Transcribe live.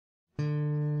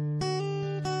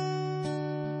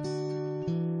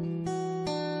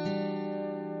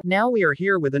Now we are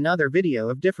here with another video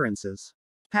of differences.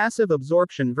 Passive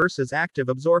absorption versus active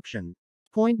absorption.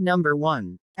 Point number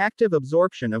 1. Active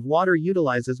absorption of water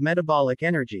utilizes metabolic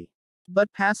energy.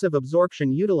 But passive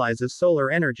absorption utilizes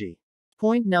solar energy.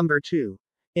 Point number 2.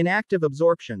 In active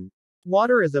absorption,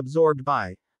 water is absorbed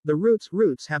by the roots.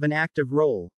 Roots have an active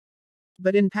role.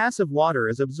 But in passive, water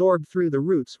is absorbed through the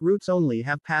roots. Roots only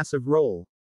have passive role.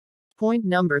 Point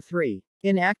number 3.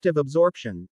 In active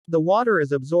absorption, the water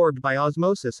is absorbed by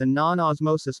osmosis and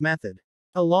non-osmosis method,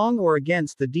 along or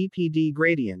against the dPd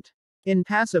gradient. In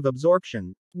passive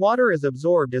absorption, water is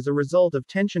absorbed as a result of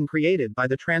tension created by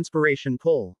the transpiration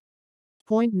pull.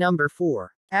 Point number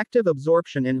 4. Active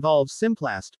absorption involves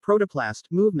symplast, protoplast,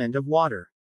 movement of water.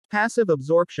 Passive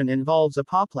absorption involves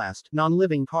apoplast,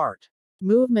 non-living part,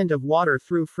 movement of water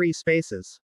through free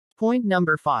spaces. Point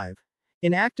number 5.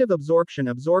 In active absorption,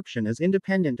 absorption is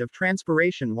independent of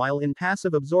transpiration, while in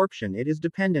passive absorption it is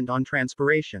dependent on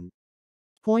transpiration.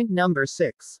 Point number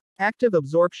 6. Active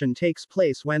absorption takes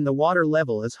place when the water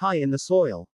level is high in the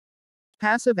soil.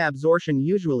 Passive absorption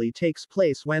usually takes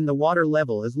place when the water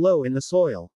level is low in the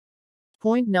soil.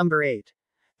 Point number 8.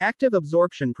 Active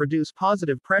absorption produce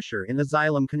positive pressure in the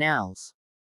xylem canals,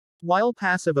 while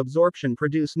passive absorption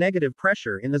produce negative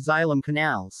pressure in the xylem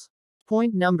canals.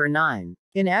 Point number 9.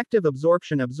 In active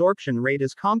absorption, absorption rate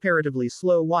is comparatively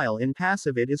slow, while in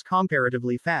passive it is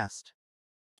comparatively fast.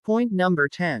 Point number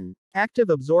 10. Active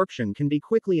absorption can be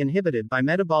quickly inhibited by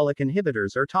metabolic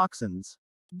inhibitors or toxins,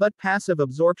 but passive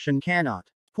absorption cannot.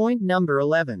 Point number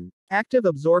 11. Active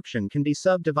absorption can be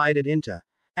subdivided into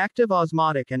active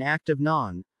osmotic and active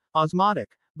non-osmotic,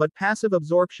 but passive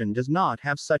absorption does not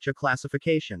have such a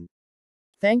classification.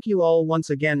 Thank you all once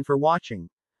again for watching.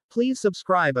 Please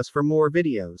subscribe us for more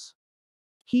videos.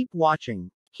 Keep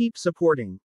watching. Keep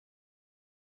supporting.